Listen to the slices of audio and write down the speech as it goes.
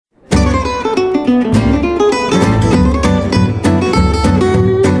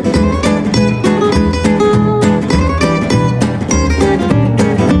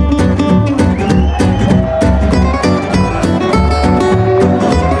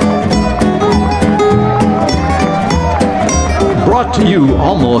brought to you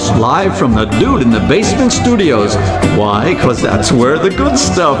almost live from the Dude in the Basement Studios. Why? Because that's where the good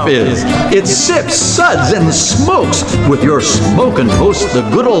stuff is. It's Sips, Suds, and Smokes with your smoking hosts, the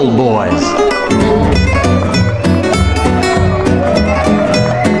good old boys.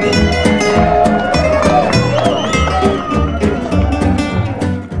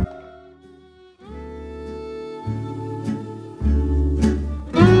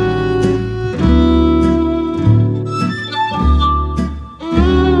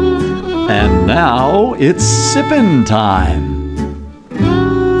 And now it's sippin' time.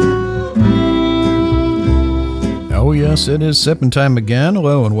 Oh yes, it is sippin' time again.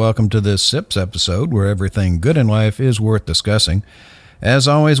 Hello and welcome to this Sips episode where everything good in life is worth discussing. As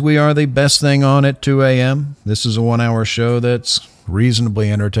always, we are the best thing on at 2 a.m. This is a 1-hour show that's reasonably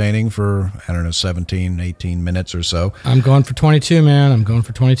entertaining for, 17, 18 minutes or so. I'm going for 22, man. I'm going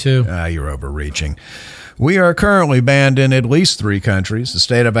for 22. You're overreaching. We are currently banned in at least 3 countries. The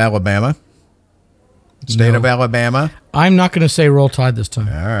state of Alabama. Of Alabama. I'm not going to say Roll Tide this time.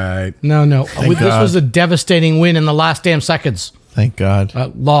 All right. No. Thank This God. was a devastating win in the last damn seconds. Thank God.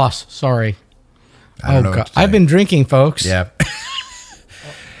 Loss. Sorry. I don't know what God. to say. I've been drinking, folks. Yeah.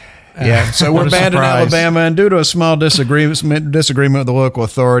 Yeah, so we're banned in Alabama, and due to a small disagreement with the local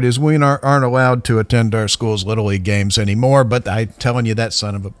authorities, we aren't allowed to attend our school's Little League games anymore, but I'm telling you, that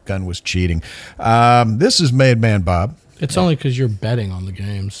son of a gun was cheating. This is Made Man Bob. It's only because you're betting on the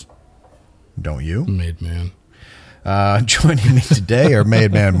games. Don't you? Made Man. Joining me today are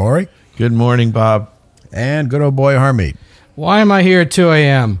Made Man Maury. Good morning, Bob. And good old boy Harmeet. Why am I here at 2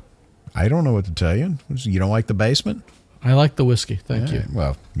 a.m.? I don't know what to tell you. You don't like the basement? I like the whiskey. Thank you.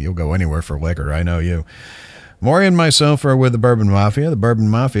 Well, you'll go anywhere for liquor. I know you. Maury and myself are with the Bourbon Mafia. The Bourbon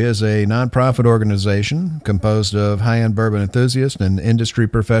Mafia is a nonprofit organization composed of high-end bourbon enthusiasts and industry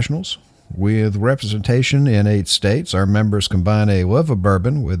professionals. With representation in 8 states, our members combine a love of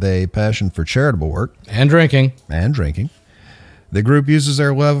bourbon with a passion for charitable work. And drinking. The group uses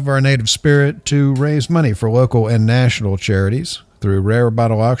their love of our native spirit to raise money for local and national charities through rare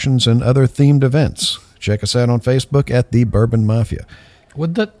bottle auctions and other themed events. Check us out on Facebook at The Bourbon Mafia.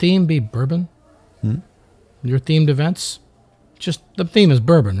 Would the theme be bourbon? Your themed events? Just the theme is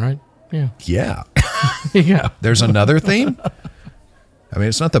bourbon, right? Yeah. Yeah. Yeah. There's another theme? I mean,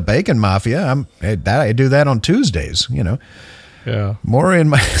 it's not the Bacon Mafia. I do that on Tuesdays, you know. Yeah. Maury and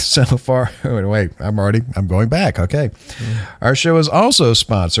myself are... Wait, I'm going back. Okay. Our show is also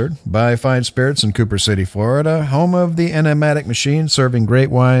sponsored by Fine Spirits in Cooper City, Florida, home of the Enigmatic Machine, serving great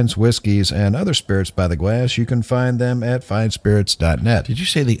wines, whiskeys, and other spirits by the glass. You can find them at finespirits.net. Did you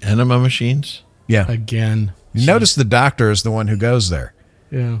say the enema machines? Yeah. Again. You notice the doctor is the one who goes there.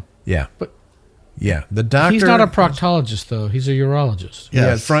 Yeah. Yeah. But yeah, the doctor... He's not a proctologist, though. He's a urologist.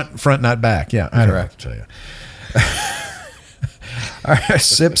 Yeah, front, not back. Yeah, I don't know what to tell you. Our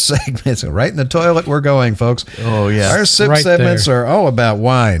sip segments, right in the toilet we're going, folks. Oh, yeah. Our sip Right segments there. are all about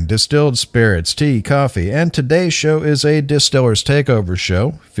wine, distilled spirits, tea, coffee, and today's show is a Distiller's Takeover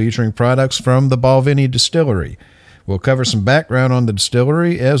show featuring products from the Balvenie Distillery. We'll cover some background on the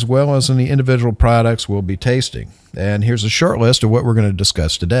distillery as well as on the individual products we'll be tasting. And here's a short list of what we're going to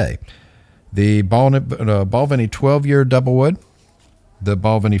discuss today. The Balvenie 12-year Doublewood, the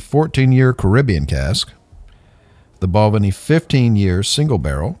Balvenie 14-year Caribbean Cask, the Balvenie 15-year Single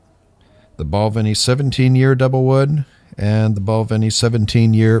Barrel, the Balvenie 17-year Doublewood, and the Balvenie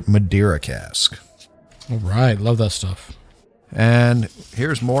 17-year Madeira Cask. All right. Love that stuff. And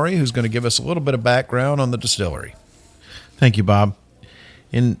here's Maury, who's going to give us a little bit of background on the distillery. Thank you, Bob.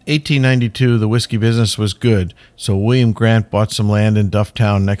 In 1892, the whiskey business was good, so William Grant bought some land in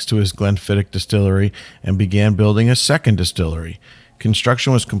Dufftown next to his Glenfiddich distillery and began building a second distillery.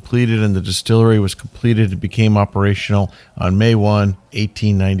 Construction was completed and the distillery was completed and became operational on May 1,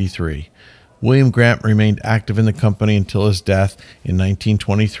 1893. William Grant remained active in the company until his death in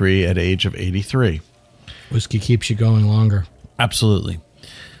 1923 at age of 83. Whiskey keeps you going longer. Absolutely.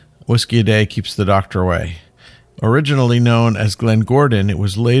 Whiskey a day keeps the doctor away. Originally known as Glengordon, it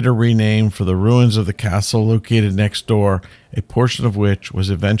was later renamed for the ruins of the castle located next door, a portion of which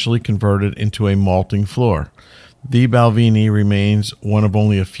was eventually converted into a malting floor. The Balvenie remains one of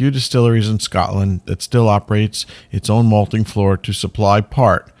only a few distilleries in Scotland that still operates its own malting floor to supply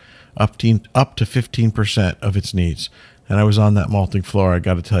up to 15% of its needs. And I was on that malting floor. I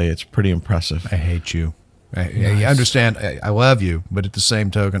got to tell you, it's pretty impressive. I hate you. I understand. I love you, but at the same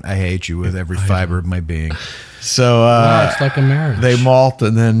token, I hate you with every fiber of my being. So It's like a marriage. they malt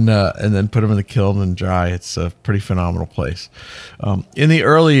and then put them in the kiln and dry. It's a pretty phenomenal place. In the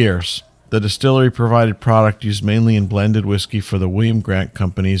early years, the distillery provided product used mainly in blended whiskey for the William Grant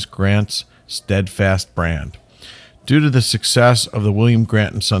Company's Grant's Steadfast brand. Due to the success of the William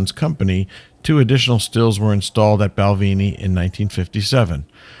Grant & Sons Company, 2 additional stills were installed at Balvenie in 1957,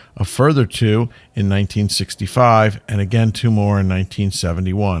 a further 2 in 1965, and again 2 more in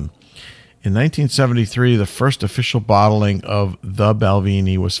 1971. In 1973, the first official bottling of the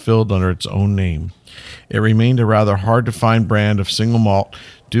Balvenie was filled under its own name. It remained a rather hard-to-find brand of single malt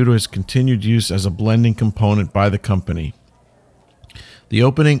due to its continued use as a blending component by the company. The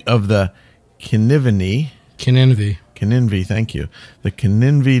opening of the Kininvie, thank you. The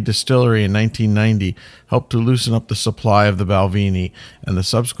Kininvie distillery in 1990 helped to loosen up the supply of the Balvenie, and the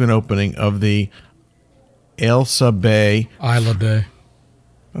subsequent opening of the Isla Bay.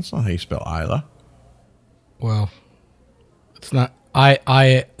 That's not how you spell Isla. Well, it's not.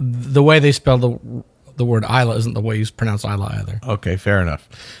 The way they spell the word Isla isn't the way you pronounce Isla either. Okay, fair enough.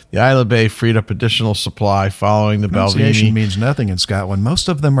 The Isla Bay freed up additional supply following the Pronunciation Balvenie. means nothing in Scotland. Most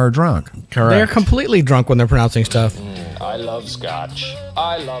of them are drunk. Correct. They're completely drunk when they're pronouncing stuff. I love Scotch.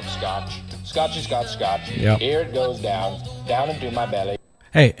 I love Scotch. Scotchy Scotch Scotch. Yep. Here it goes down into my belly.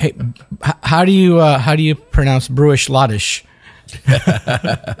 Hey, how do you pronounce Brewish Loddish?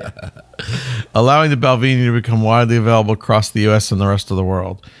 Allowing the Balvenie to become widely available across the U.S. and the rest of the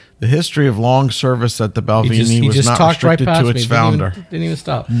world. The history of long service at the Balvenie was not restricted to its founder. Didn't even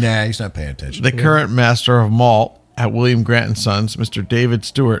stop. Nah, he's not paying attention. The current master of malt at William Grant & Sons, Mr. David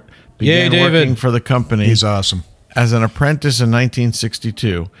Stewart, began working for the company. He's awesome. As an apprentice in 1962.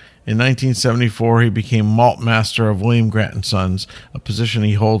 In 1974, he became malt master of William Grant & Sons, a position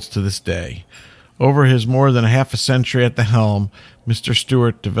he holds to this day. Over his more than half a century at the helm, Mr.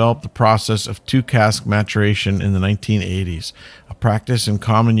 Stewart developed the process of 2-cask maturation in the 1980s, a practice in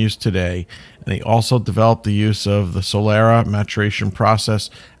common use today, and he also developed the use of the Solera maturation process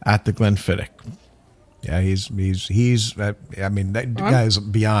at the Glenfiddich. Yeah, he's. I mean, that guy's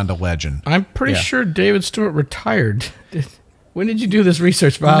beyond a legend. I'm pretty sure David Stewart retired. When did you do this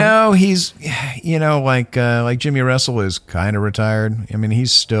research, Bob? No, he's, like Jimmy Russell is kind of retired. I mean,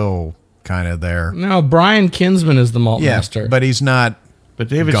 he's still kind of there. No, Brian Kinsman is the malt master. But he's not. But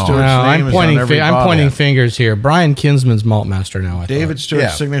David Gone. Stewart's No, name is on every I'm bottle. pointing fingers here. Brian Kinsman's malt master now. David Stewart's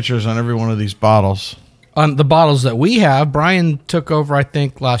Yeah. signature is on every one of these bottles. On the bottles that we have, Brian took over, I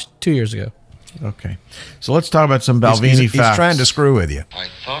think, 2 years ago. Okay. So let's talk about some Balvenie He's facts. trying to screw with you. I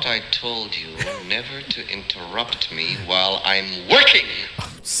thought I told you never to interrupt me while I'm working.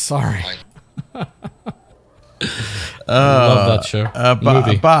 Sorry. I love that show.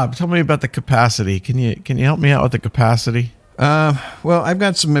 Movie. Bob, tell me about the capacity. Can you help me out with the capacity? Well, I've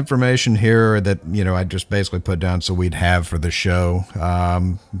got some information here that, I just basically put down so we'd have for the show.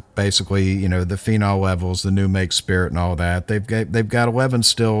 Basically, the phenol levels, the new make spirit and all that. They've got 11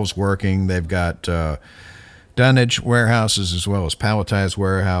 stills working. They've got dunnage warehouses as well as palletized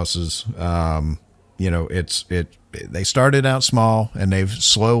warehouses. They started out small and they've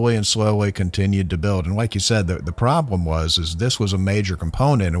slowly continued to build. And like you said, the problem is this was a major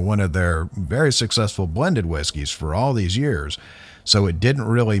component in one of their very successful blended whiskeys for all these years. So it didn't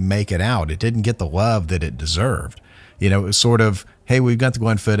really make it out. It didn't get the love that it deserved. It was sort of, hey, we've got the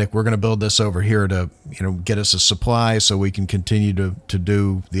Glenfiddich. We're going to build this over here to, get us a supply so we can continue to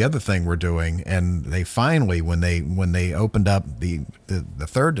do the other thing we're doing. And they finally, when they opened up the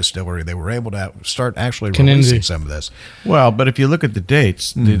third distillery, they were able to start actually releasing some of this. Well, but if you look at the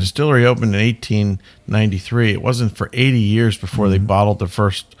dates, the distillery opened in 1893. It wasn't for 80 years before they bottled the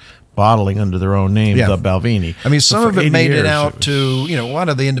first bottling under their own name, the Balvenie. I mean, So some for of it 80 made it years, out was- to, a lot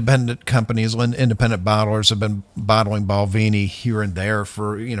of the independent companies, independent bottlers have been bottling Balvenie here and there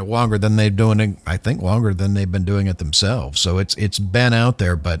for, longer than they've doing it, I think longer than they've been doing it themselves. So it's been out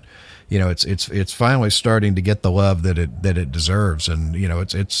there, but it's finally starting to get the love that it deserves. And,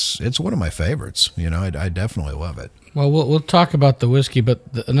 it's one of my favorites. I definitely love it. Well, we'll talk about the whiskey, but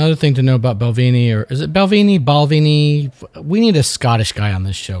another thing to know about Balvenie, or is it Balvenie? We need a Scottish guy on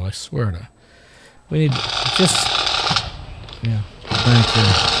this show. I swear to. We need yeah. Thank you.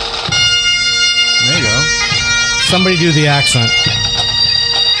 There you go. Somebody do the accent.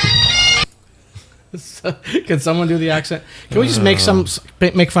 Can someone do the accent? Can we just make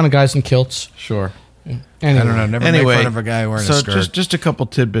fun of guys in kilts? Sure. I don't know. Never make fun of a guy wearing a skirt. just a couple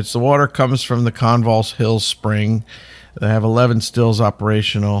tidbits. The water comes from the Convalls Hills Spring. They have 11 stills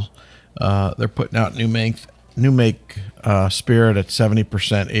operational. They're putting out new make spirit at 70%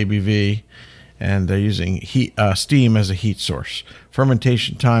 ABV, and they're using steam as a heat source.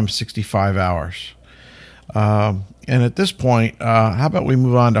 Fermentation time 65 hours. And at this point, how about we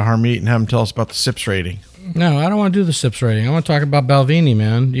move on to Harmeet and have him tell us about the SIPS rating? No, I don't want to do the SIPS rating. I want to talk about Balvenie,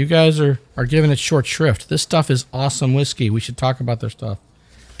 man. You guys are giving it short shrift. This stuff is awesome whiskey. We should talk about their stuff.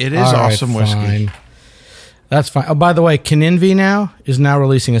 It is All right, awesome whiskey. fine. That's fine. Oh, by the way, Kininvi now is now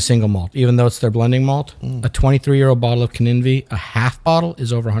releasing a single malt, even though it's their blending malt. A 23-year-old bottle of Kininvi, a half bottle,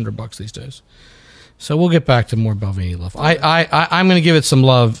 is over $100 these days. So we'll get back to more Balvenie love. I'm going to give it some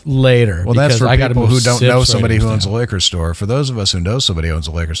love later. Well, that's for people who don't know somebody who owns a down. liquor store. For those of us who know somebody who owns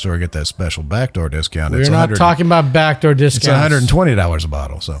a liquor store, get that special backdoor discount. We're not talking about backdoor discounts. It's $120 a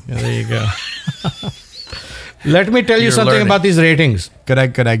bottle. So Yeah, there you go. Let me tell you You're something learning. about these ratings. could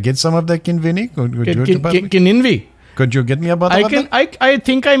I get some of that Kinvini? Kininvi. Could you get me a bottle of that? I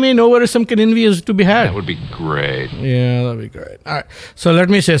think I may know where some Kininvi is to be had. That would be great. Yeah, that'd be great. All right. So let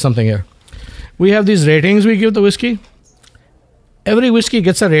me say something here. We have these ratings we give the whiskey. Every whiskey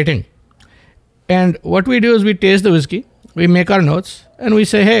gets a rating. And what we do is we taste the whiskey, we make our notes, and we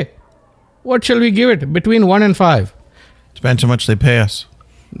say, hey, what shall we give it? Between 1 and 5. Depends how much they pay us.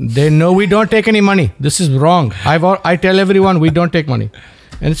 They know we don't take any money. This is wrong. I tell everyone we don't take money.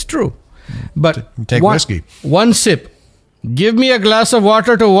 And it's true. But Take whiskey. One sip. Give me a glass of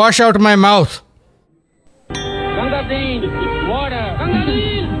water to wash out my mouth. Gangadin, water.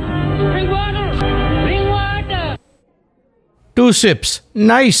 Gangadin, bring water. Bring water. 2 sips.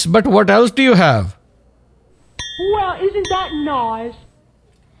 Nice, but what else do you have? Well, isn't that nice?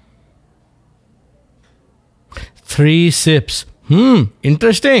 3 sips.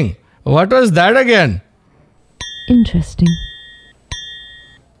 Interesting. What was that again? Interesting.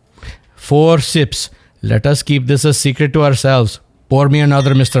 4 sips. Let us keep this a secret to ourselves. Pour me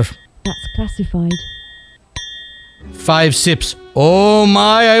another, mister. That's classified. 5 sips. Oh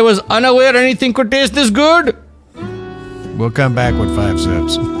my, I was unaware anything could taste this good. We'll come back with 5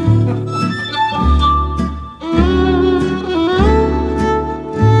 sips.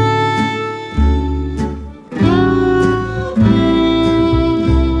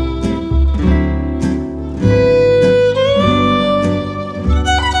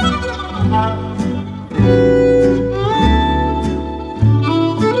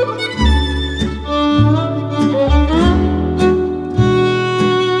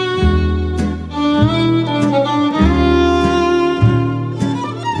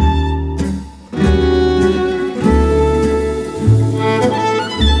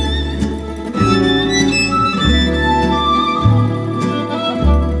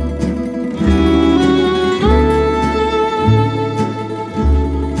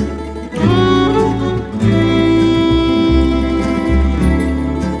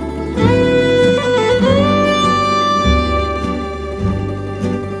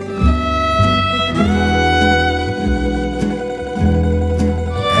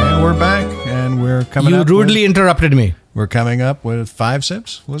 You rudely interrupted me. We're coming up with 5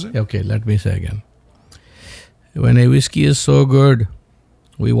 sips, was it? Okay, let me say again. When a whiskey is so good,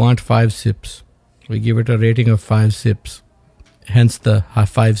 we want 5 sips. We give it a rating of 5 sips. Hence the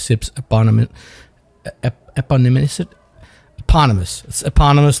 5 sips eponymous. It's eponymous.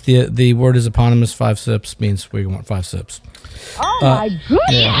 The word is eponymous. 5 sips means we want 5 sips. Oh my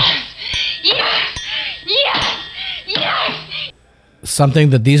goodness! Something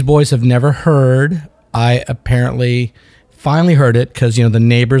that these boys have never heard. I apparently finally heard it because the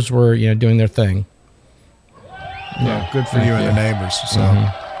neighbors were doing their thing. Yeah, good for you and the neighbors. So,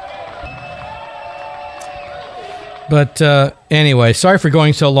 But anyway, sorry for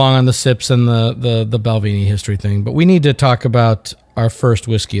going so long on the sips and the Balvenie history thing. But we need to talk about our first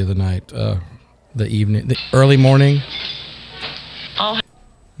whiskey of the night, the early morning.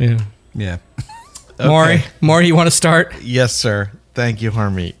 Yeah. yeah. Maury, you want to start? Yes, sir. Thank you,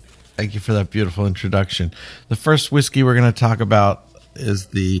 Harmeet. Thank you for that beautiful introduction. The first whiskey we're going to talk about is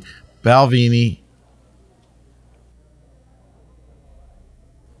the Balvenie.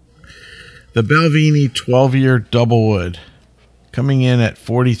 The Balvenie 12-year Doublewood, coming in at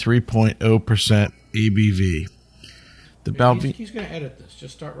 43.0% ABV. The Balvenie. He's going to edit this.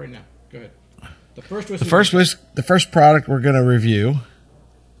 Just start right now. Go ahead. The first product we're going to review.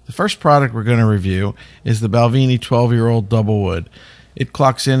 The first product we're going to review is the Balvenie 12-year-old Doublewood. It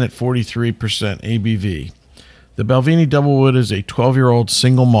clocks in at 43% ABV. The Balvenie Doublewood is a 12-year-old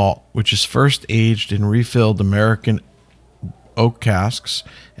single malt, which is first aged in refilled American oak casks,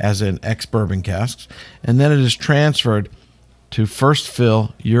 as in ex-bourbon casks, and then it is transferred to first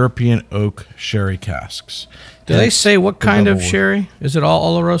fill European oak sherry casks. Do they say what kind of Doublewood. sherry? Is it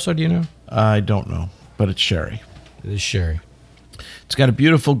all Oloroso? Do you know? I don't know, but it's sherry. It is sherry. It's got a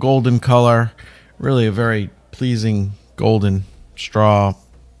beautiful golden color, really a very pleasing golden straw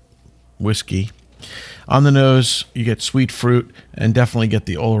whiskey. On the nose, you get sweet fruit and definitely get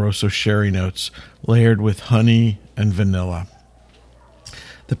the Oloroso sherry notes layered with honey and vanilla.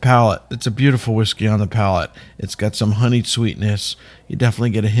 The palate. It's a beautiful whiskey on the palate. It's got some honeyed sweetness. You definitely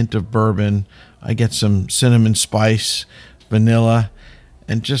get a hint of bourbon. I get some cinnamon spice, vanilla,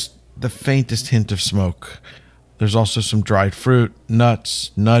 and just the faintest hint of smoke. There's also some dried fruit,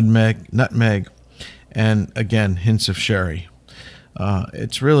 nuts, nutmeg, and again, hints of sherry.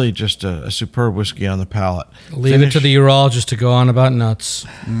 It's really just a superb whiskey on the palate. Leave it to the urologist to go on about nuts.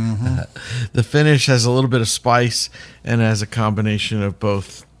 The finish has a little bit of spice and has a combination of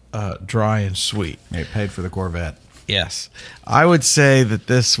both dry and sweet. It paid for the Corvette. Yes. I would say that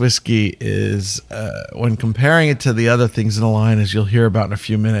this whiskey is, when comparing it to the other things in the line, as you'll hear about in a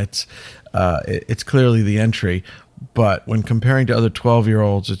few minutes, it's clearly the entry. But when comparing to other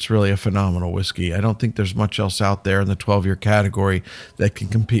 12-year-olds, it's really a phenomenal whiskey. I don't think there's much else out there in the 12-year category that can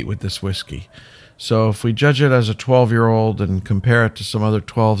compete with this whiskey. So if we judge it as a 12-year-old and compare it to some other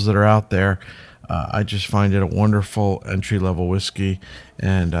 12s that are out there, I just find it a wonderful entry-level whiskey,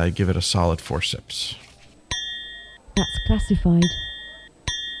 and I give it a solid 4 sips. That's classified.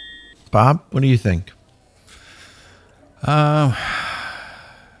 Bob, what do you think? I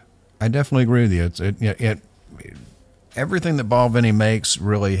definitely agree with you. Everything that Balvenie makes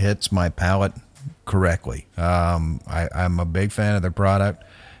really hits my palate correctly. I'm a big fan of their product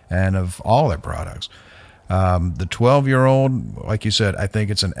and of all their products. The 12-year-old, like you said, I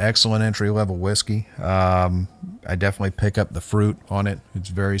think it's an excellent entry-level whiskey. I definitely pick up the fruit on it. It's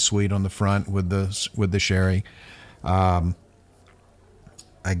very sweet on the front with the sherry. I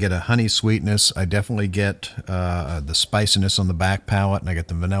get a honey sweetness. I definitely get the spiciness on the back palate, and I get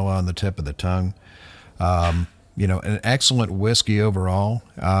the vanilla on the tip of the tongue. An excellent whiskey overall.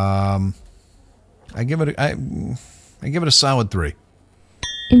 I give it a solid 3.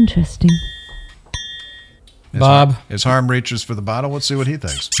 Interesting. Bob, as Harm reaches for the bottle, let's see what he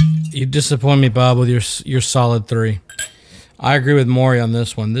thinks. You disappoint me, Bob, with your solid 3. I agree with Maury on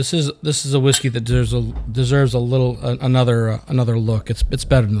this one. This is a whiskey that deserves a little another look. It's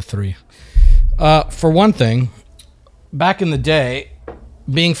better than the 3. For one thing, back in the day,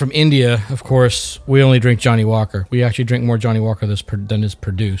 being from India, of course, we only drink Johnny Walker. We actually drink more Johnny Walker than is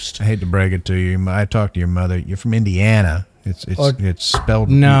produced. I hate to break it to you. I talked to your mother. You're from Indiana. It's spelled.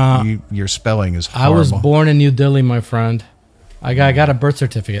 No, your spelling is horrible. I was born in New Delhi, my friend. I got a birth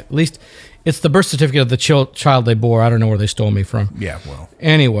certificate. At least it's the birth certificate of the child they bore. I don't know where they stole me from. Yeah, well.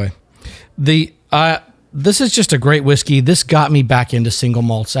 Anyway, this is just a great whiskey. This got me back into single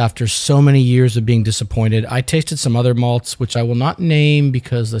malts after so many years of being disappointed. I tasted some other malts, which I will not name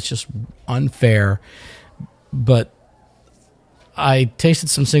because that's just unfair. But I tasted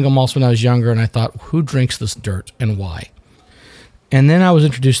some single malts when I was younger, and I thought, who drinks this dirt and why? And then I was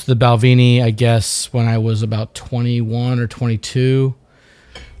introduced to the Balvenie, I guess, when I was about 21 or 22.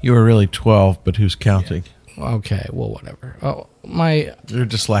 You were really 12, but who's counting? Yeah. Okay, well, whatever. You're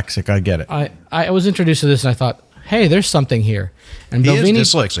dyslexic. I get it. I was introduced to this, and I thought, hey, there's something here. And he Balvenie,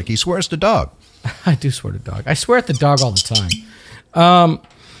 is dyslexic. He swears to dog. I do swear to dog. I swear at the dog all the time.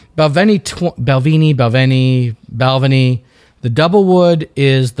 Balvenie. The Double Wood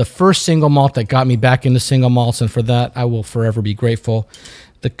is the first single malt that got me back into single malts, and for that, I will forever be grateful.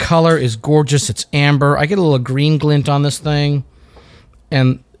 The color is gorgeous. It's amber. I get a little green glint on this thing.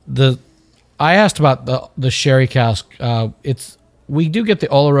 And I asked about the sherry cask. We do get the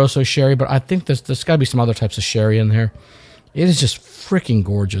Oloroso sherry, but I think there's got to be some other types of sherry in there. It is just freaking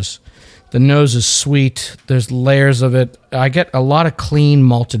gorgeous. The nose is sweet. There's layers of it. I get a lot of clean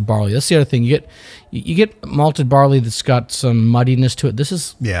malted barley. That's the other thing. You get malted barley that's got some muddiness to it.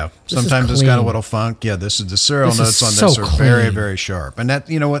 Sometimes it's got a little funk. Yeah, the cereal notes on this are very, very sharp. And that,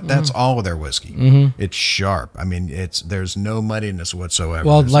 you know what? That's all of their whiskey. Mm-hmm. It's sharp. I mean, there's no muddiness whatsoever.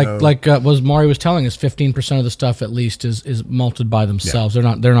 Well, what Maury was telling us, 15% of the stuff at least is malted by themselves.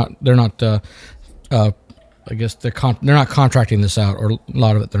 Yeah. They're not. I guess they're not contracting this out, or a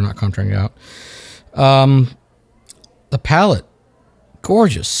lot of it they're not contracting out. The palate,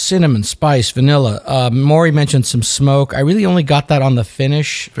 gorgeous, cinnamon, spice, vanilla. Maury mentioned some smoke. I really only got that on the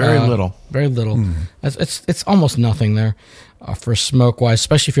finish. Very little. It's almost nothing there for smoke wise.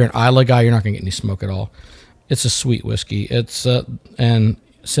 Especially if you're an Isla guy, you're not gonna get any smoke at all. It's a sweet whiskey. And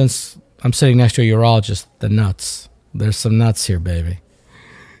since I'm sitting next to a urologist, the nuts. There's some nuts here, baby.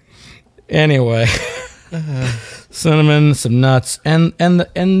 Anyway. Cinnamon, some nuts, and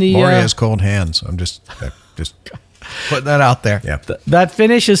the Maury has cold hands. I'm just putting that out there. Yeah. That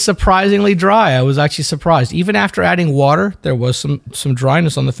finish is surprisingly dry. I was actually surprised. Even after adding water, there was some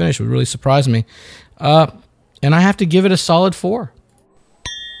dryness on the finish. It really surprised me. And I have to give it a solid 4.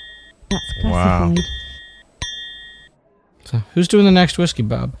 That's classified. Wow. So who's doing the next whiskey,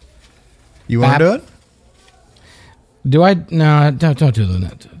 Bob? You want to do it? Do I? No, don't do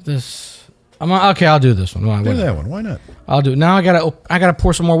that. This. Okay. I'll do this one. Why Do not? that one. Why not? I'll do it. Now I gotta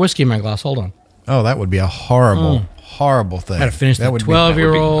pour some more whiskey in my glass. Hold on. Oh, that would be a horrible thing. Gotta finish that that would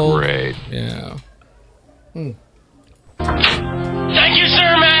 12-year-old. Great. Yeah. Thank you,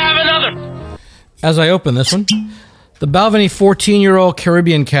 sir. May I have another? As I open this one, the Balvenie 14-year-old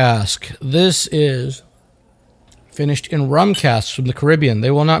Caribbean cask. This is finished in rum casks from the Caribbean.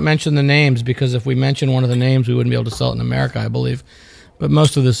 They will not mention the names because if we mention one of the names, we wouldn't be able to sell it in America, I believe. But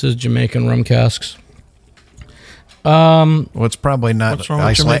most of this is Jamaican rum casks. Well, it's probably not. What's wrong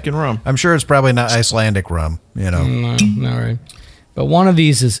with Jamaican rum? I'm sure it's probably not Icelandic rum. You know. No, right. But one of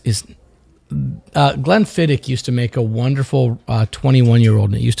these is Glenfiddich used to make a wonderful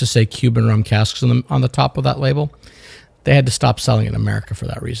 21-year-old, and it used to say Cuban rum casks on the top of that label. They had to stop selling it in America for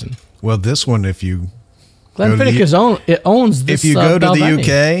that reason. Well, this one, if you Glenfiddich owns this. if you go to the Balvenie.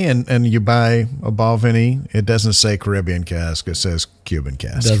 UK and you buy a Balvenie, it doesn't say Caribbean cask; it says Cuban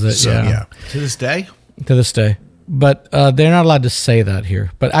cask. Does it? So, Yeah. To this day? To this day. But they're not allowed to say that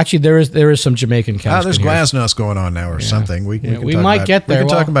here. But actually, there is some Jamaican cask. There's in here. glasnost going on now, or something. We can we talk might about, get there. We can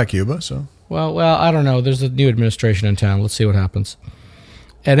Well- talk about Cuba. So Well, I don't know. There's a new administration in town. Let's see what happens.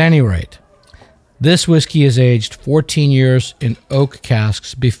 At any rate, this whiskey is aged 14 years in oak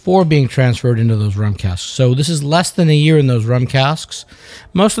casks before being transferred into those rum casks. So this is less than a year in those rum casks.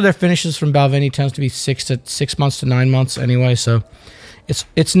 Most of their finishes from Balvenie tends to be 6 months to 9 months anyway. So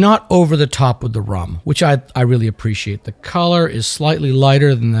it's not over the top with the rum, which I really appreciate. The color is slightly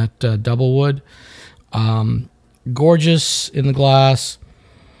lighter than that double wood. Gorgeous in the glass.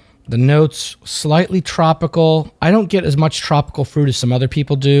 The notes slightly tropical. I don't get as much tropical fruit as some other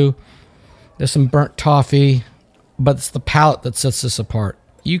people do. There's some burnt toffee, but it's the palate that sets this apart.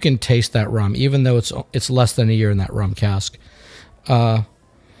 You can taste that rum, even though it's less than a year in that rum cask. Oh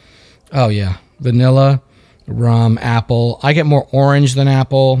yeah, vanilla, rum, apple. I get more orange than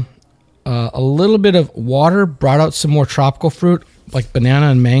apple. A little bit of water brought out some more tropical fruit, like banana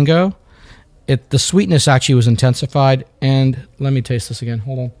and mango. The sweetness actually was intensified. And let me taste this again.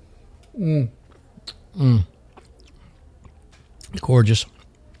 Hold on. Gorgeous.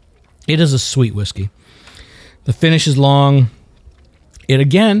 It is a sweet whiskey. The finish is long. It,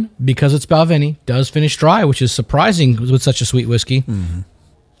 again, because it's Balvenie, does finish dry, which is surprising with such a sweet whiskey. Mm-hmm.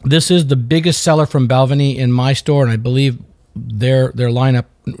 This is the biggest seller from Balvenie in my store, and I believe their lineup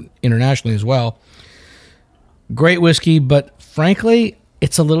internationally as well. Great whiskey, but frankly,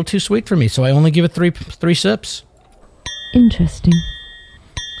 it's a little too sweet for me, so I only give it three sips. Interesting.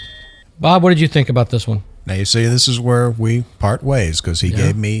 Bob, what did you think about this one? now you see, this is where we part ways because he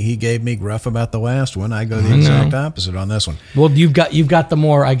gave me gruff about the last one. I go the exact opposite on this one. Well, you've got the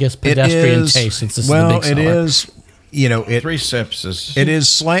more, I guess, pedestrian taste. Since this is the big seller. It is. You know, 3 sips is. It is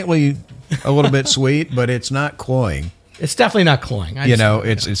slightly a little bit sweet, but it's not cloying. It's definitely not cloying.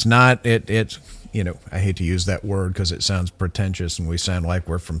 It's not. It's. You know, I hate to use that word because it sounds pretentious and we sound like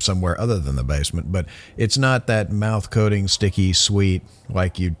we're from somewhere other than the basement, but it's not that mouth-coating, sticky, sweet,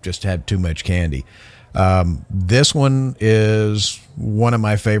 like you just had too much candy. This one is one of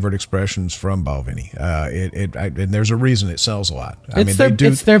my favorite expressions from Balvenie. And there's a reason it sells a lot. It's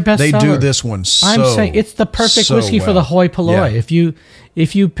their best They seller. do this one so I'm saying it's the perfect so whiskey for the well. hoi polloi. Yeah.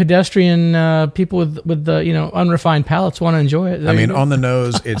 If you pedestrian people with the unrefined palates want to enjoy it. I mean, on the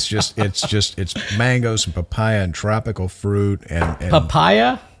nose, it's mangoes and papaya and tropical fruit and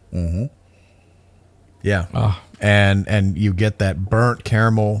papaya. Yeah. Oh. And you get that burnt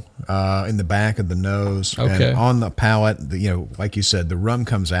caramel in the back of the nose. Okay. And on the palate, like you said, the rum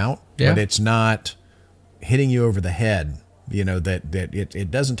comes out, Yeah. but it's not hitting you over the head. You know, that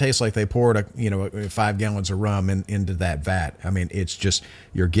it doesn't taste like they poured 5 gallons of rum into that vat. I mean, it's just,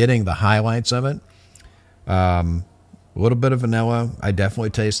 you're getting the highlights of it. A little bit of vanilla. I definitely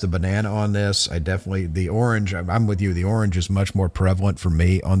taste the banana on this. The orange, I'm with you. The orange is much more prevalent for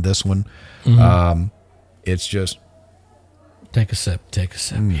me on this one. Mm-hmm. It's just. Take a sip.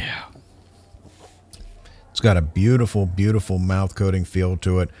 Yeah. It's got a beautiful, beautiful mouth coating feel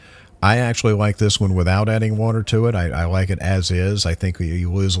to it. I actually like this one without adding water to it. I like it as is. I think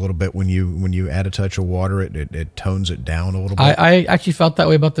you lose a little bit when you add a touch of water. It tones it down a little bit. I actually felt that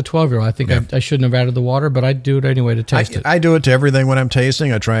way about the 12-year-old. I think I shouldn't have added the water, but I do it anyway to taste it. I do it to everything when I'm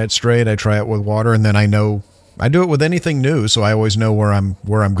tasting. I try it straight. I try it with water, and then I know I do it with anything new, so I always know where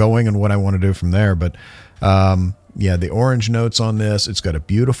I'm going and what I want to do from there. But the orange notes on this. It's got a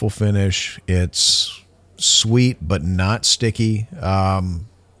beautiful finish. It's sweet but not sticky.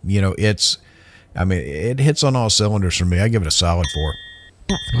 It hits on all cylinders for me. I give it a solid 4.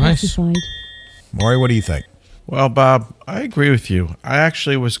 That's Nice. classified. Maury, what do you think? Well, Bob, I agree with you. I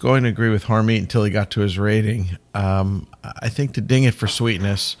actually was going to agree with Harmeet until he got to his rating. I think to ding it for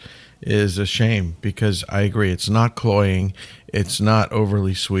sweetness is a shame because I agree. It's not cloying. It's not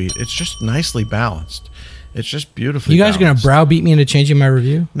overly sweet. It's just nicely balanced. It's just beautifully You guys are going to browbeat me into changing my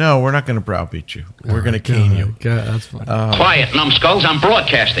review? No, we're not going to browbeat you. We're going to cane you. God, that's fine. Quiet, numbskulls. I'm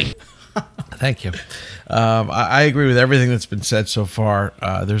broadcasting. Thank you. I agree with everything that's been said so far.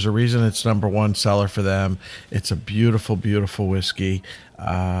 There's a reason it's number one seller for them. It's a beautiful, beautiful whiskey.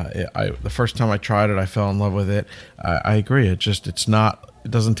 The first time I tried it, I fell in love with it. I agree. It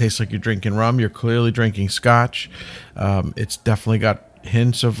doesn't taste like you're drinking rum. You're clearly drinking Scotch. It's definitely got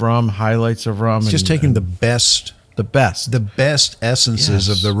hints of rum, highlights of rum. It's just taking the best essences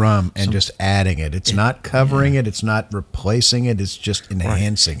of the rum and just adding it. It's not covering it. It's not replacing it. It's just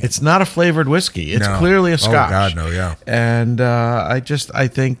enhancing it. It's not a flavored whiskey. It's clearly a Scotch. Oh God, no, yeah. And I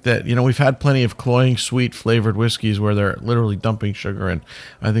think that we've had plenty of cloying, sweet flavored whiskeys where they're literally dumping sugar in.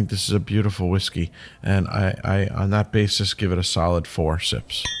 I think this is a beautiful whiskey, and I on that basis give it a solid 4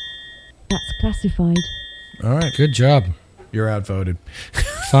 sips. That's classified. All right, good job. You're outvoted.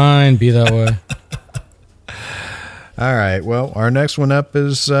 Fine, be that way. All right. Well, our next one up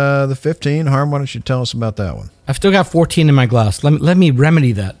is the 15. Harm, why don't you tell us about that one? I've still got 14 in my glass. Let me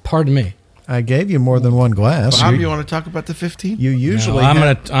remedy that. Pardon me. I gave you more than one glass. Bob, you want to talk about the 15? You usually I'm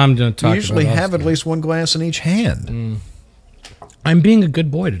gonna talk. You usually about have at least one glass in each hand. I'm being a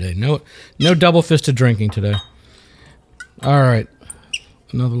good boy today. No double-fisted drinking today. All right.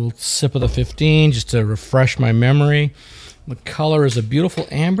 Another little sip of the 15 just to refresh my memory. The color is a beautiful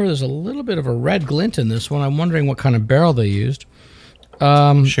amber. There's a little bit of a red glint in this one. I'm wondering what kind of barrel they used.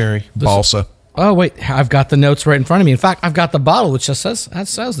 Sherry. Balsa. Oh, wait. I've got the notes right in front of me. In fact, I've got the bottle, which says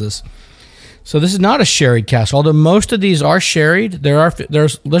this. So this is not a sherried cask, although most of these are sherried.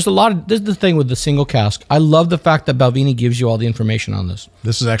 There's a lot of... This is the thing with the single cask. I love the fact that Balvenie gives you all the information on this.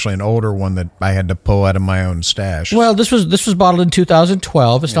 This is actually an older one that I had to pull out of my own stash. Well, this was bottled in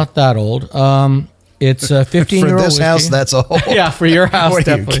 2012. It's not that old. It's a 15-year-old For this whiskey. house, that's old. Yeah, for your house, What,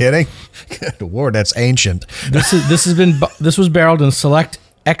 definitely. are you kidding? Good Lord, that's ancient. This was barreled in select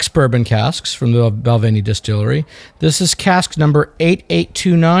ex-bourbon casks from the Balvenie distillery. This is cask number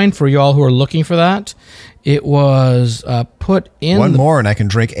 8829 for y'all who are looking for that. It was put in... One more and I can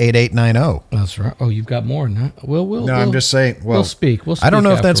drink 8890. That's right. Oh, you've got more than that. No, I'm just saying... Well, we'll speak. I don't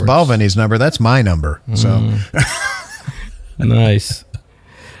know if that's Balvenie's number. That's my number. So Nice.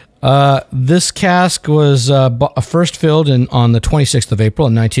 This cask was first filled on the 26th of April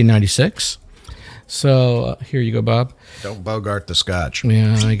in 1996. So here you go, Bob. Don't bogart the Scotch.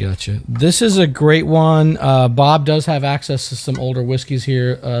 Yeah, I got you. This is a great one. Bob does have access to some older whiskeys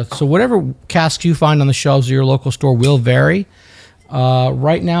here. So whatever casks you find on the shelves of your local store will vary.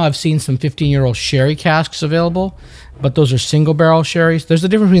 Right now, I've seen some 15-year-old sherry casks available, but those are single barrel sherries. There's a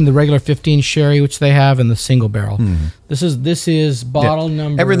difference between the regular 15 sherry, which they have, and the single barrel. Mm-hmm. This is bottle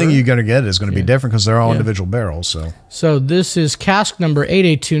number... Everything you're going to get is going to be different because they're all individual barrels. So this is cask number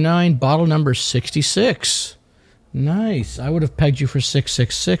 8829, bottle number 66. Nice. I would have pegged you for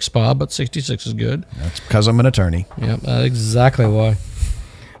 666, Bob, but 66 is good. That's because I'm an attorney. Yep, that's exactly why.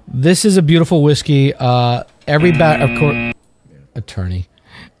 This is a beautiful whiskey. Of course, attorney.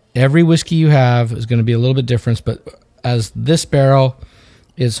 Every whiskey you have is going to be a little bit different, but as this barrel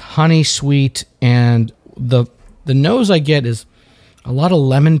is honey sweet, and the nose I get is a lot of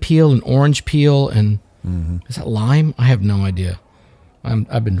lemon peel and orange peel, and is that lime? I have no idea.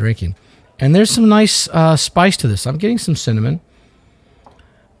 I've been drinking. And there's some nice spice to this. I'm getting some cinnamon,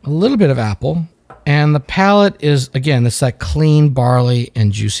 a little bit of apple, and the palate is, again, it's that clean barley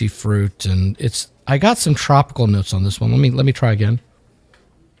and juicy fruit, and I got some tropical notes on this one. Let me try again.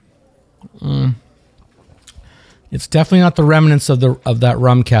 It's definitely not the remnants of that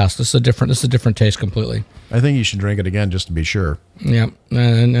rum cask. This is a different taste completely. I think you should drink it again just to be sure. Yeah,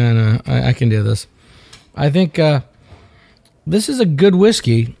 no, I can do this. I think this is a good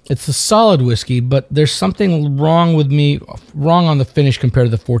whiskey. It's a solid whiskey, but there's something wrong on the finish compared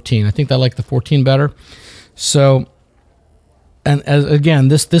to the 14. I think I like the 14 better. So, and again,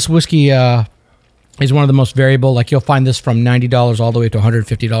 this whiskey is one of the most variable. Like, you'll find this from $90 all the way to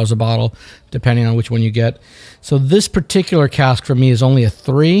 $150 a bottle, depending on which one you get. So this particular cask for me is only a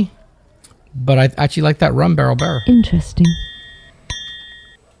 3, but I actually like that rum barrel better. Interesting.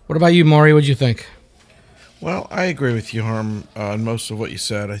 What about you, Maury? What'd you think? Well, I agree with you, Harm, on most of what you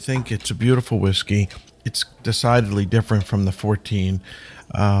said. I think it's a beautiful whiskey. It's decidedly different from the 14,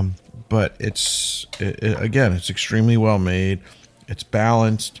 but again, it's extremely well made. It's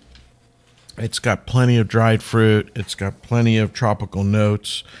balanced. It's got plenty of dried fruit. It's got plenty of tropical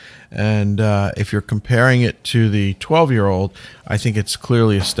notes. And if you're comparing it to the 12-year-old, I think it's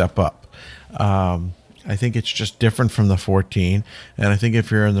clearly a step up. I think it's just different from the 14. And I think if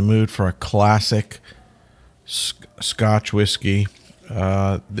you're in the mood for a classic Scotch whiskey,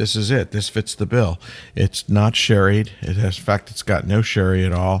 this is it. This fits the bill. It's not sherried. In fact, it's got no sherry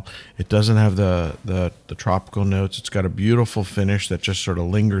at all. It doesn't have the tropical notes. It's got a beautiful finish that just sort of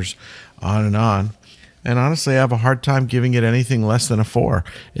lingers on and on. And honestly, I have a hard time giving it anything less than a 4.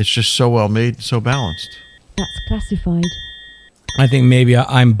 It's just so well made and so balanced. That's classified. I think maybe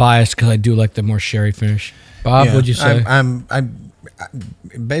I'm biased because I do like the more sherry finish. Bob, what'd you say? I'm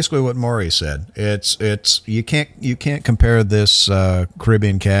basically what Maury said. It's you can't compare this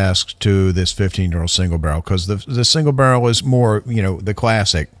Caribbean cask to this 15-year-old single barrel, because the single barrel is more, the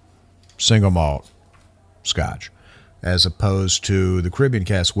classic single malt Scotch, as opposed to the Caribbean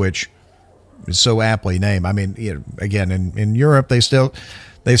cask, which is so aptly named. I mean, again, in Europe they still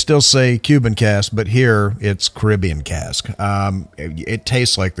say Cuban cask, but here it's Caribbean cask. It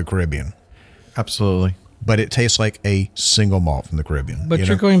tastes like the Caribbean. Absolutely. But it tastes like a single malt from the Caribbean. But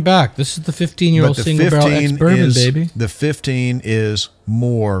you're going back. This is the 15-year-old single barrel ex-bourbon, baby. The 15 is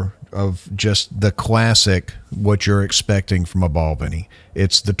more of just the classic, what you're expecting from a Balvenie.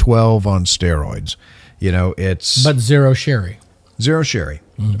 It's the 12 on steroids. It's but zero sherry. Zero sherry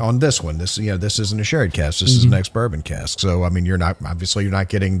on this one. This isn't a sherry cask. This is an ex-bourbon cask. So I mean, you're not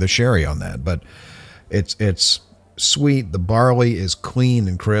getting the sherry on that, but it's sweet. The barley is clean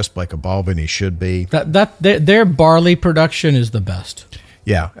and crisp like a Balvenie should be. Their barley production is the best.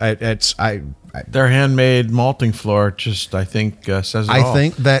 Yeah, their handmade malting floor just, I think, says it all. I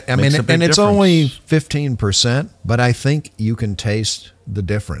think that, and it's difference. only 15%, but I think you can taste the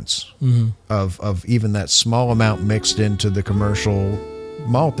difference of even that small amount mixed into the commercial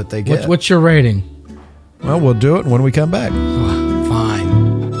malt that they get. What's your rating? Well, we'll do it when we come back. Fine.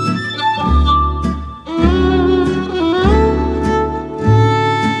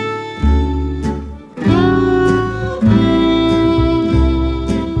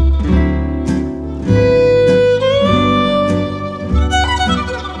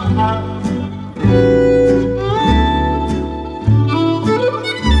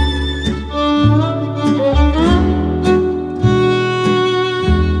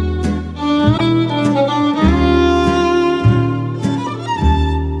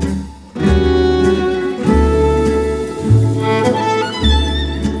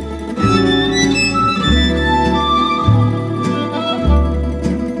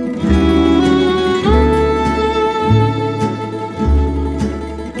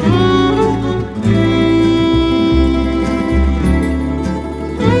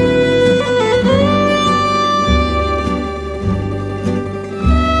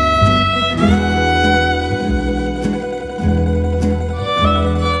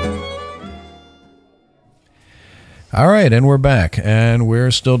 All right, and we're back, and we're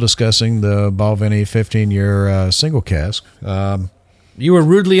still discussing the Balvenie 15-year single cask. You were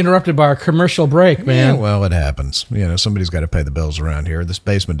rudely interrupted by our commercial break, man. Yeah, well, it happens. Somebody's got to pay the bills around here. This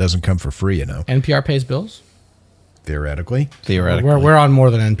basement doesn't come for free, NPR pays bills? Theoretically. We're on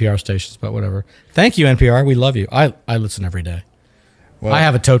more than NPR stations, but whatever. Thank you, NPR. We love you. I listen every day. Well, I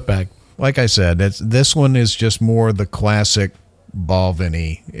have a tote bag. Like I said, this one is just more the classic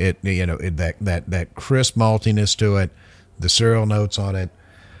Balvenie. That crisp maltiness to it, the cereal notes on it.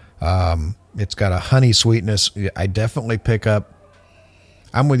 It's got a honey sweetness. I definitely pick up.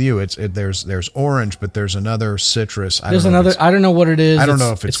 I'm with you. There's orange, but there's another citrus. I don't know what it is. I don't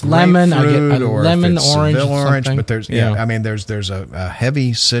know if it's lemon. I get or lemon, if it's orange, Seville orange. But there's there's a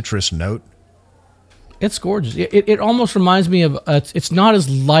heavy citrus note. It's gorgeous. It almost reminds me of. It's not as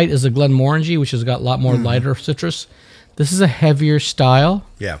light as the Glenmorangie, which has got a lot more lighter citrus. This is a heavier style.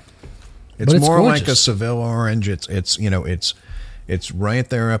 Yeah, it's more gorgeous. Like a Seville orange. It's right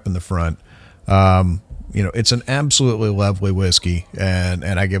there up in the front. It's an absolutely lovely whiskey, and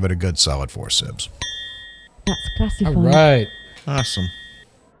I give it a good solid 4 sips. That's classified. All right. Awesome.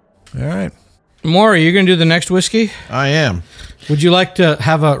 All right. Maury, you're going to do the next whiskey? I am. Would you like to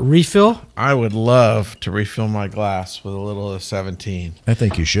have a refill? I would love to refill my glass with a little of 17. I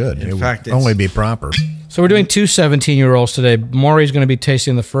think you should. In fact, would only be proper. So we're doing 2 17-year-olds today. Maury's going to be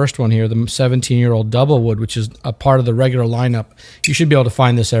tasting the first one here, the 17-year-old Doublewood, which is a part of the regular lineup. You should be able to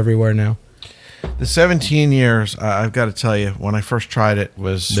find this everywhere now. The 17 years, I've got to tell you, when I first tried it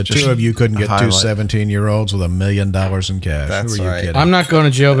was the two of you couldn't get two 17-year-olds with $1 million in cash. That's Who are you right. kidding? I'm not going to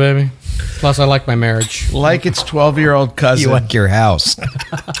jail, baby. Plus, I like my marriage. Like its 12-year-old cousin. You like your house.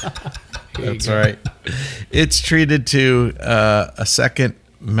 That's right. It's treated to a second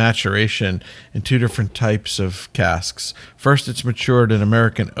maturation in 2 different types of casks. First, it's matured in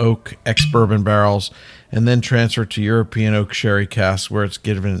American oak ex-bourbon barrels, and then transferred to European oak sherry casks, where it's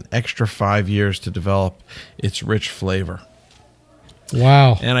given an extra 5 years to develop its rich flavor.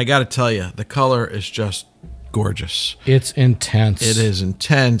 Wow. And I got to tell you, the color is just gorgeous. It's intense. It is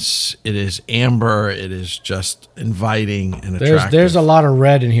intense. It is amber. It is just inviting and attractive. There's a lot of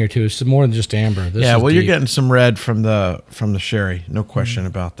red in here too. It's more than just amber. This yeah, is well, deep. you're getting some red from the sherry, no question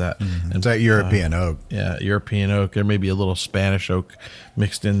about that. Mm-hmm. It's that European oak. Yeah, European oak. There may be a little Spanish oak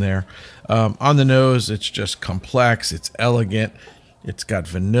mixed in there. On the nose, it's just complex. It's elegant. It's got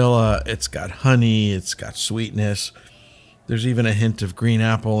vanilla. It's got honey. It's got sweetness. There's even a hint of green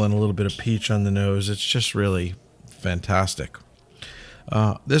apple and a little bit of peach on the nose. It's just really fantastic.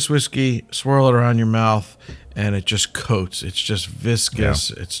 This whiskey, swirl it around your mouth, and it just coats. It's just viscous.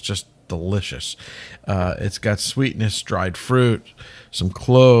 Yeah. It's just delicious. It's got sweetness, dried fruit, some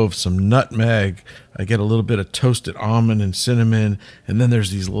clove, some nutmeg. I get a little bit of toasted almond and cinnamon, and then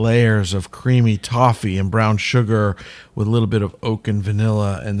there's these layers of creamy toffee and brown sugar with a little bit of oak and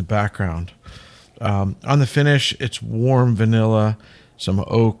vanilla in the background. On the finish, it's warm vanilla, some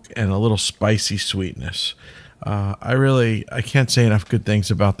oak, and a little spicy sweetness. I can't say enough good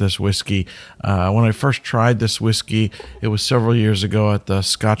things about this whiskey. When I first tried this whiskey, it was several years ago at the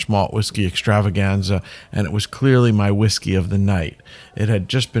Scotch Malt Whiskey Extravaganza, and it was clearly my whiskey of the night. It had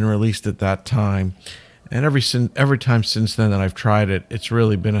just been released at that time, and every time since then that I've tried it, it's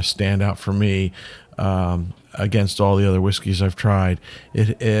really been a standout for me. Against all the other whiskeys I've tried.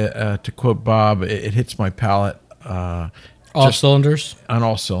 To quote Bob, it hits my palate. All cylinders? On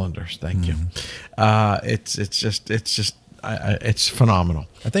all cylinders, thank you. It's phenomenal.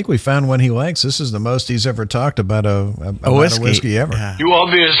 I think we found one he likes. This is the most he's ever talked about a whiskey ever. Yeah. You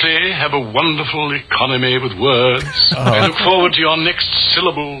obviously have a wonderful economy with words. I look forward to your next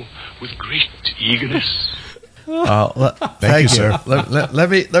syllable with great eagerness. Thank you, sir. Let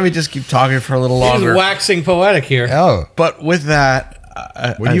me just keep talking for a little longer. He's waxing poetic here. Oh, but with that,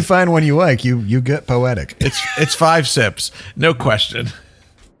 when you find one you like, you get poetic. It's 5 sips, no question.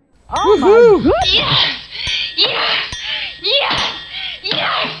 Oh my goodness! Yes!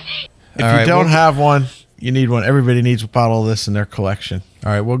 If you don't have one, you need one. Everybody needs a bottle of this in their collection.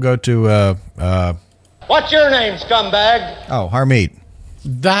 All right, we'll go to What's your name, scumbag? Oh, Harmeet.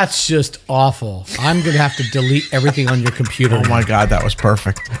 That's just awful. I'm going to have to delete everything on your computer. Oh my God, that was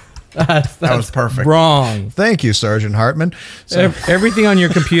perfect. That was perfect. Wrong. Thank you, Sergeant Hartman. So, everything on your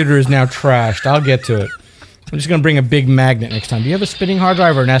computer is now trashed. I'll get to it. I'm just going to bring a big magnet next time. Do you have a spinning hard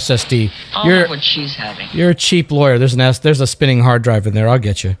drive or an SSD? I'll have what she's having. You're a cheap lawyer. There's a spinning hard drive in there. I'll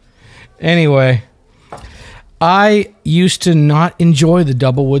get you. Anyway, I used to not enjoy the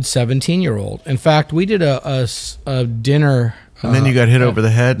Doublewood 17-year-old. In fact, we did a dinner. And then you got hit over the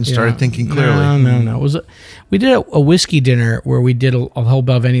head and started thinking clearly. No. We did a whiskey dinner where we did a whole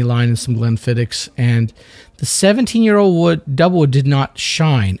Balvenie line and some Glenfiddichs, and the 17-year-old Doublewood did not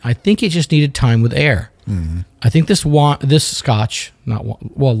shine. I think it just needed time with air. Mm-hmm. I think this Scotch,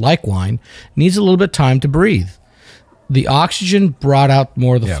 like wine, needs a little bit of time to breathe. The oxygen brought out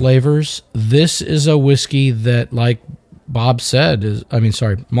more of the flavors. This is a whiskey that, like Maury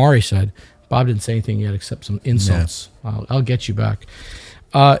said. Bob didn't say anything yet except some insults. Yeah. I'll get you back.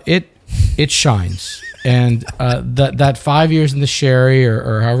 It shines, and that 5 years in the sherry,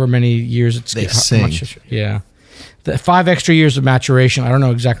 or however many years it's sing. The 5 extra years of maturation. I don't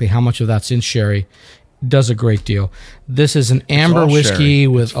know exactly how much of that's in sherry. Does a great deal. This is an amber whiskey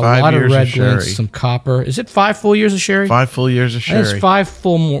with a lot of red glints, some copper. Is it 5 full years of sherry? 5 full years of sherry. It's 5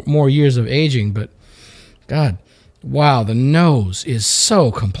 full more years of aging, but God, wow, the nose is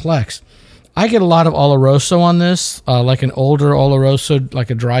so complex. I get a lot of Oloroso on this, like an older Oloroso,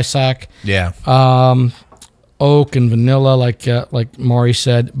 like a dry sack. Yeah. Oak and vanilla, like Maury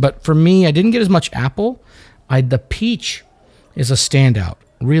said. But for me, I didn't get as much apple. The peach is a standout,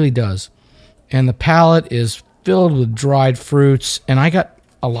 really does. And the palate is filled with dried fruits, and I got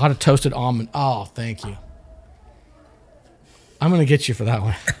a lot of toasted almond. Oh, thank you. I'm going to get you for that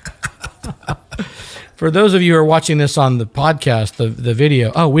one. For those of you who are watching this on the podcast, the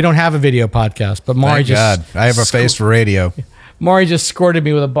video. Oh, we don't have a video podcast, but Maury God, I have a face for radio. Maury just squirted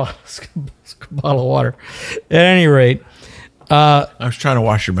me with a bottle of water. At any rate, I was trying to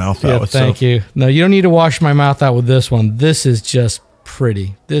wash your mouth out with soap. Thank you. No, you don't need to wash my mouth out with this one. This is just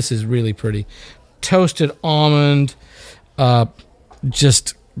pretty. This is really pretty. Toasted almond,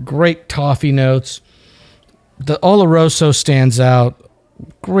 just great toffee notes. The Oloroso stands out.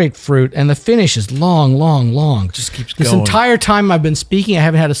 Great fruit, and the finish is long. Just keeps going. This entire time I've been speaking, I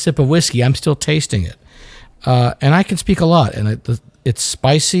haven't had a sip of whiskey. I'm still tasting it, and I can speak a lot. And it's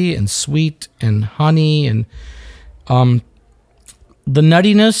spicy and sweet and honey, and the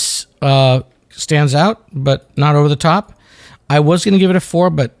nuttiness stands out, but not over the top. I was going to give it a 4,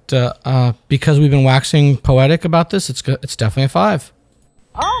 but because we've been waxing poetic about this, it's definitely a 5.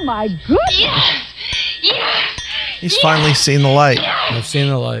 Oh my goodness! He's finally seen the light. I've seen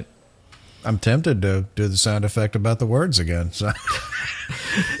the light. I'm tempted to do the sound effect about the words again. So.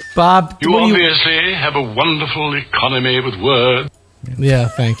 Bob, You obviously have a wonderful economy with words. Yeah,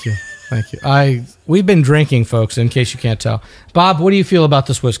 thank you. We've been drinking, folks, in case you can't tell. Bob, what do you feel about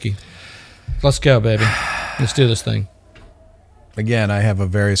this whiskey? Let's go, baby. Let's do this thing. Again, I have a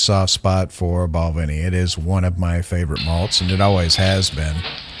very soft spot for Balvenie. It is one of my favorite malts, and it always has been.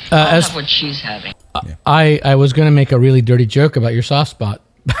 That's what she's having. I was going to make a really dirty joke about your soft spot.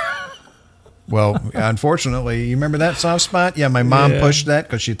 Well, unfortunately, you remember that soft spot? Yeah, my mom pushed that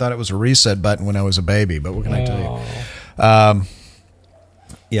because she thought it was a reset button when I was a baby. But what can I tell you?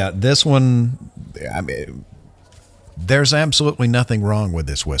 Yeah, this one, I mean, there's absolutely nothing wrong with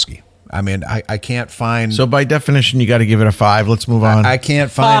this whiskey. I mean, I can't find... So by definition, you got to give it a 5. Let's move on. I can't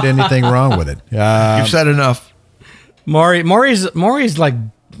find anything wrong with it. You've said enough. Maury's like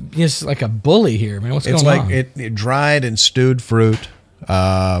just like a bully here, man. What's going on? It's like it dried and stewed fruit,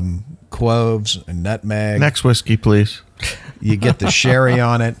 cloves and nutmeg. Next whiskey, please. You get the sherry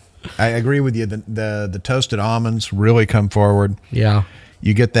on it. I agree with you. The toasted almonds really come forward. Yeah.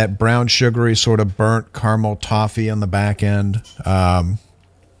 You get that brown sugary sort of burnt caramel toffee on the back end.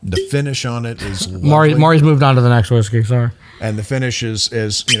 The finish on it is lovely. Maury's moved on to the next whiskey. Sorry. And the finish is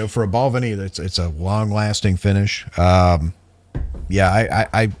for a Balvenie, it's a long lasting finish. I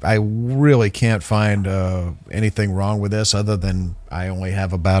really can't find anything wrong with this other than I only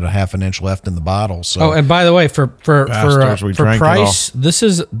have about a half an inch left in the bottle. So. Oh, and by the way, for price, this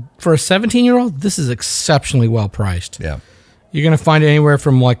is for a 17-year-old. This is exceptionally well priced. Yeah, you're going to find it anywhere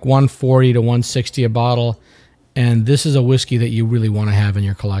from like $140 to $160 a bottle, and this is a whiskey that you really want to have in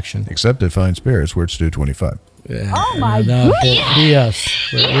your collection. Except at Fine Spirits, where it's $2.25. Yeah. Oh my goodness!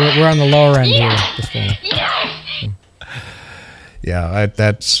 Yes, we're on the lower end here. This one. Yeah,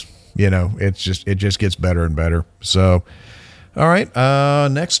 that's it just gets better and better. So, all right.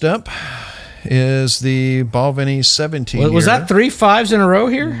 Next up is the Balvenie 17. Was that 3 5s in a row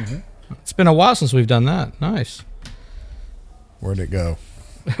here? Mm-hmm. It's been a while since we've done that. Nice. Where'd it go?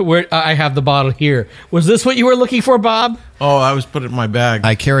 Where I have the bottle here. Was this what you were looking for, Bob? Oh, I was putting it in my bag.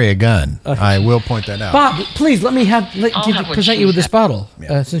 I carry a gun. I will point that out. Bob, please let me present you with this bottle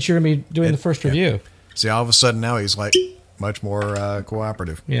since you're going to be doing the first review. See, all of a sudden now he's like much more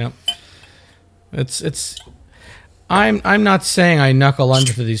cooperative. Yeah. It's. I'm not saying I knuckle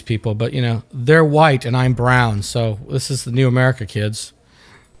under to these people, but they're white and I'm brown, so this is the new America, kids.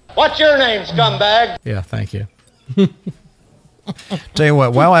 What's your name, scumbag? Yeah, thank you. Tell you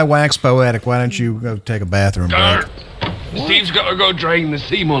what, while I wax poetic, why don't you go take a bathroom break? Steve's got to go drain the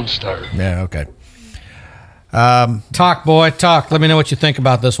sea monster. Yeah, okay. Talk, boy, talk. Let me know what you think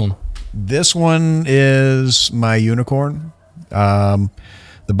about this one. This one is my unicorn. The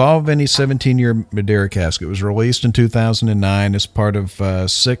Balvenie 17-year Madeira cask. It was released in 2009 as part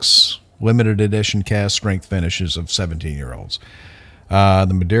of 6 limited edition cask strength finishes of 17-year-olds.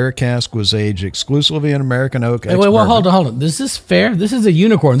 The Madeira cask was aged exclusively in American oak. Wait, hold on. Is this fair? This is a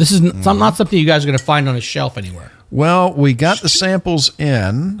unicorn. This is not something you guys are going to find on a shelf anywhere. Well, we got the samples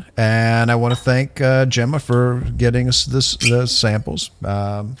in, and I want to thank Gemma for getting us the samples.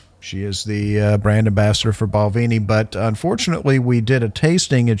 She is the brand ambassador for Balvenie, but unfortunately, we did a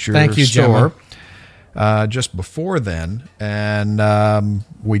tasting at your store just before then, and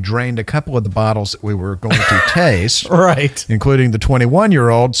we drained a couple of the bottles that we were going to taste, right, including the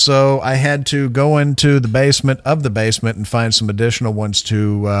 21-year-old. So I had to go into the basement of the basement and find some additional ones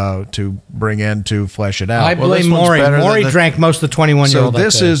to bring in to flesh it out. I blame Maury. Maury drank most of the 21-year-old.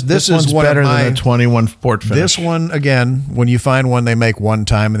 So this is one better than the 21 port finish. This one, again, when you find one they make one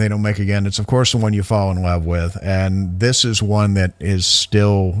time and they don't make again, it's of course the one you fall in love with. And this is one that is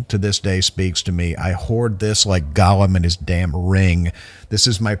still to this day speaks to me. I hoard this like Gollum and his damn ring. This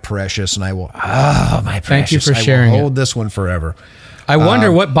is my precious, and I will. Oh, my precious! Thank you for sharing. I will hold this one forever. I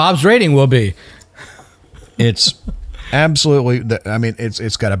wonder what Bob's rating will be. It's absolutely. I mean,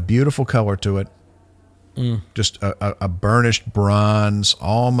 it's got a beautiful color to it. Just a burnished bronze,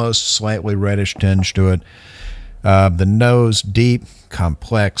 almost slightly reddish tinge to it. The nose, deep,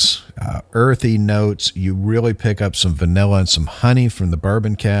 complex, earthy notes. You really pick up some vanilla and some honey from the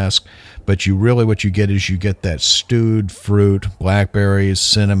bourbon cask, but what you get is that stewed fruit, blackberries,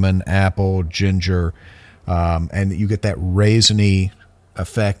 cinnamon, apple, ginger, and you get that raisiny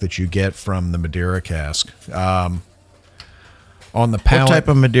effect that you get from the Madeira cask. on the palate. What type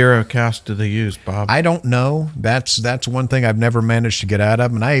of Madeira cask do they use, Bob? I don't know. That's one thing I've never managed to get out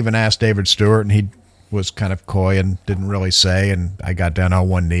of. And I even asked David Stewart, and he was kind of coy and didn't really say. And I got down on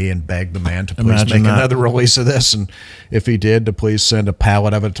one knee and begged the man to please make another release of this. And if he did, to please send a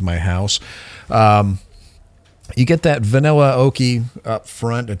pallet of it to my house. You get that vanilla oaky up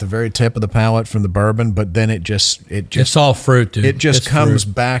front at the very tip of the palate from the bourbon, but then it just it's all fruit, dude. It just comes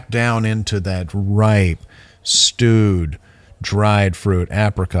back down into that ripe, stewed, dried fruit,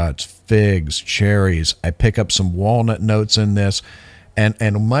 apricots, figs, cherries. I pick up some walnut notes in this,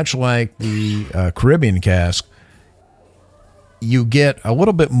 and much like the Caribbean cask, you get a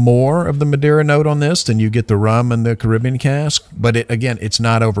little bit more of the Madeira note on this than you get the rum and the Caribbean cask, but it's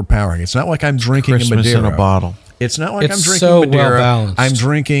not overpowering. It's not like I'm drinking Christmas a Madeira in a bottle. It's not like I'm drinking so Madeira. Well balanced. I'm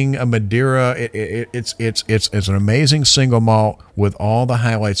drinking a Madeira. It's an amazing single malt with all the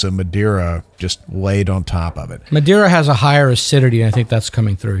highlights of Madeira just laid on top of it. Madeira has a higher acidity, and I think that's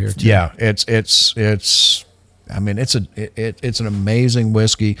coming through here too. Yeah, it's an amazing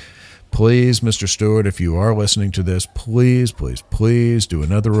whiskey. Please, Mr. Stewart, if you are listening to this, please do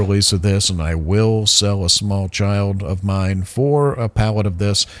another release of this, and I will sell a small child of mine for a pallet of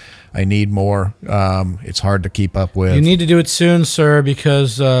this. I need more. It's hard to keep up with. You need to do it soon, sir,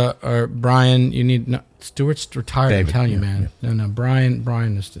 because Brian, you need. No, Stewart's retired. David, I'm telling you, man. No,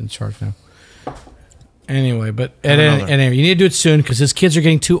 Brian is in charge now. Anyway, but anyway, you need to do it soon because his kids are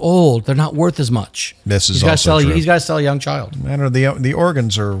getting too old. They're not worth as much. This is also true. He's got to sell a young child. And the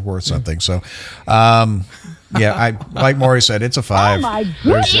organs are worth something. So, I like Maury said, it's a 5. Oh my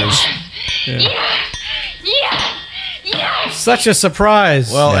goodness! Such a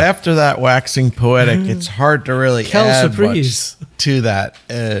surprise. Well, after that waxing poetic, it's hard to really add much to that.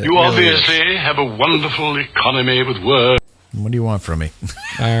 You obviously have a wonderful economy with words. What do you want from me?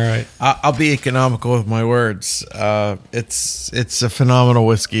 All right. I'll be economical with my words. It's a phenomenal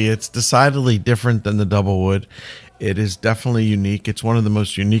whiskey. It's decidedly different than the Doublewood. It is definitely unique. It's one of the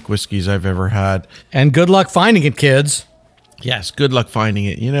most unique whiskeys I've ever had. And good luck finding it, kids. Yes, good luck finding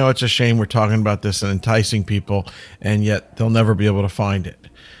it. You know, it's a shame we're talking about this and enticing people, and yet they'll never be able to find it.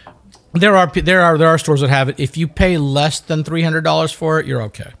 There are stores that have it. If you pay less than $300 for it, you're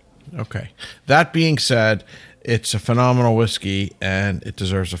okay. Okay. That being said, it's a phenomenal whiskey, and it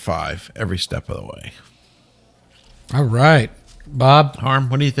deserves a 5 every step of the way. All right. Bob? Harm,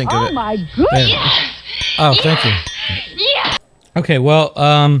 what do you think of it? Oh, my goodness. Oh, thank you. Yeah. Okay, well,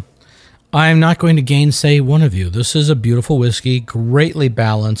 I'm not going to gainsay one of you. This is a beautiful whiskey, greatly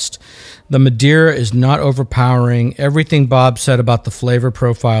balanced. The Madeira is not overpowering. Everything Bob said about the flavor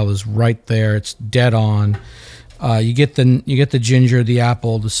profile is right there. It's dead on. You get the ginger, the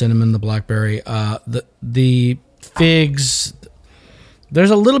apple, the cinnamon, the blackberry, the figs.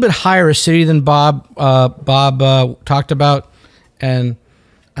 There's a little bit higher acidity than Bob talked about, and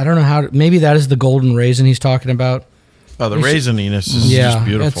I don't know maybe that is the golden raisin he's talking about. Oh, the raisininess is just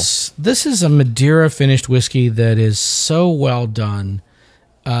beautiful. This is a Madeira finished whiskey that is so well done.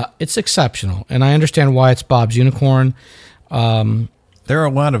 It's exceptional, and I understand why it's Bob's Unicorn. There are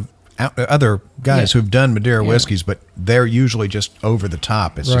a lot of other guys who've done Madeira whiskeys, but they're usually just over the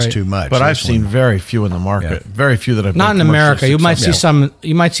top. It's just too much. But I've seen very few in the market. Yeah. Very few that have not in America. You might see some.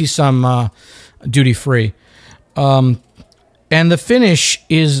 You might see some duty free. And the finish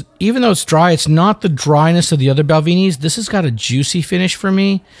is, even though it's dry, it's not the dryness of the other Balvenis. This has got a juicy finish for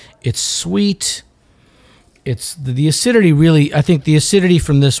me. It's sweet. It's the acidity really. I think the acidity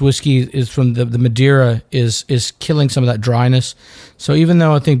from this whiskey is from the Madeira is killing some of that dryness. So even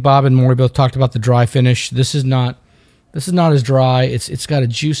though I think Bob and Maury both talked about the dry finish, this is not as dry. It's got a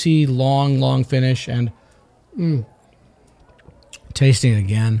juicy, long finish, and tasting it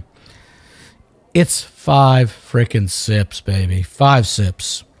again, it's 5 frickin' sips, baby. 5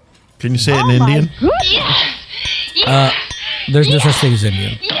 sips. Can you say it in Indian? There's no such thing as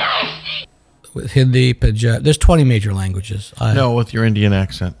Indian. With Hindi, Punjabi, there's 20 major languages. No, with your Indian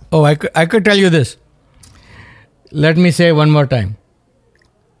accent. Oh, I could tell you this. Let me say one more time.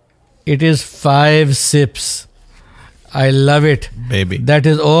 It is 5 sips. I love it. Baby. That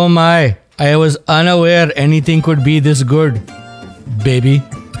is, oh my. I was unaware anything could be this good. Baby.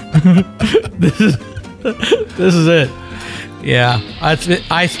 This is it. Yeah.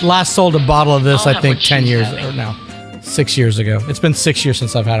 I last sold a bottle of this, I think, 10 years ago now. 6 years ago. It's been 6 years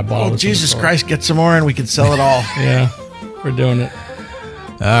since I've had a bottle of this. Jesus Christ, get some more and we can sell it all. Yeah. We're doing it.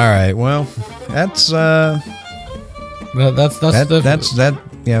 All right. Well, that's that.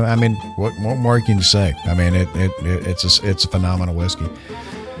 Yeah, I mean, what more can you say? I mean, it's a phenomenal whiskey.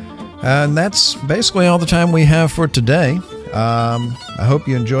 And that's basically all the time we have for today. I hope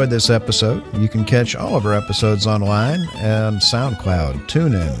you enjoyed this episode. You can catch all of our episodes online on SoundCloud,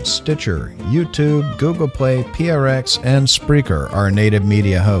 TuneIn, Stitcher, YouTube, Google Play, PRX, and Spreaker, our native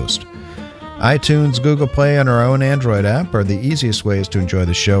media host. iTunes, Google Play, and our own Android app are the easiest ways to enjoy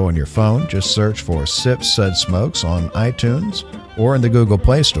the show on your phone. Just search for Sips, Suds, Smokes on iTunes or in the Google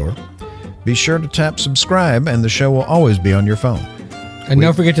Play Store. Be sure to tap subscribe, and the show will always be on your phone. And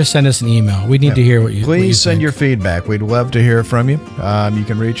don't forget to send us an email. We need to hear what you think. Please send your feedback. We'd love to hear from you. You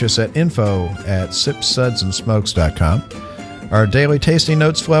can reach us at info@sipsudsandsmokes.com. Our daily tasting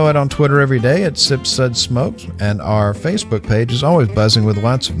notes flow out on Twitter every day at SipSudsSmokes, and our Facebook page is always buzzing with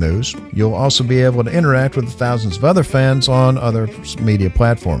lots of news. You'll also be able to interact with the thousands of other fans on other media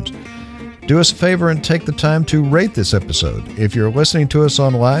platforms. Do us a favor and take the time to rate this episode. If you're listening to us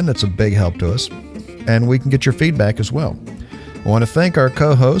online, that's a big help to us, and we can get your feedback as well. I want to thank our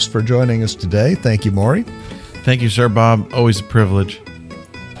co-host for joining us today. Thank you, Maury. Thank you, Sir Bob. Always a privilege.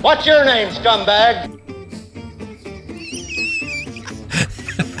 What's your name, scumbag?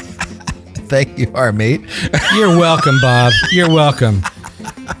 Thank you, our mate. You're welcome, Bob. You're welcome.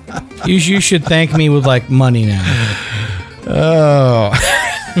 You should thank me with like money now. Oh.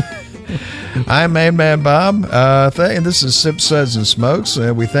 I'm Main Man Bob. This is Sips, Suds, and Smokes.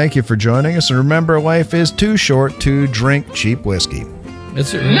 We thank you for joining us. And remember, life is too short to drink cheap whiskey.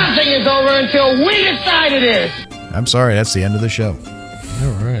 Nothing is over until we decide it is. I'm sorry, that's the end of the show.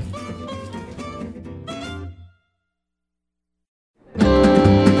 All right.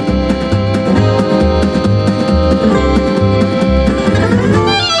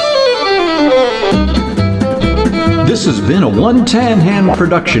 This has been a One Tan Hand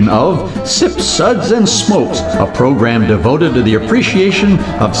production of Sips, Suds, and Smokes, a program devoted to the appreciation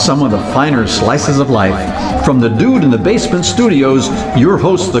of some of the finer slices of life. From the Dude in the Basement Studios, your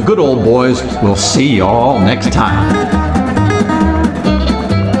hosts, the Good Old Boys, will see y'all next time.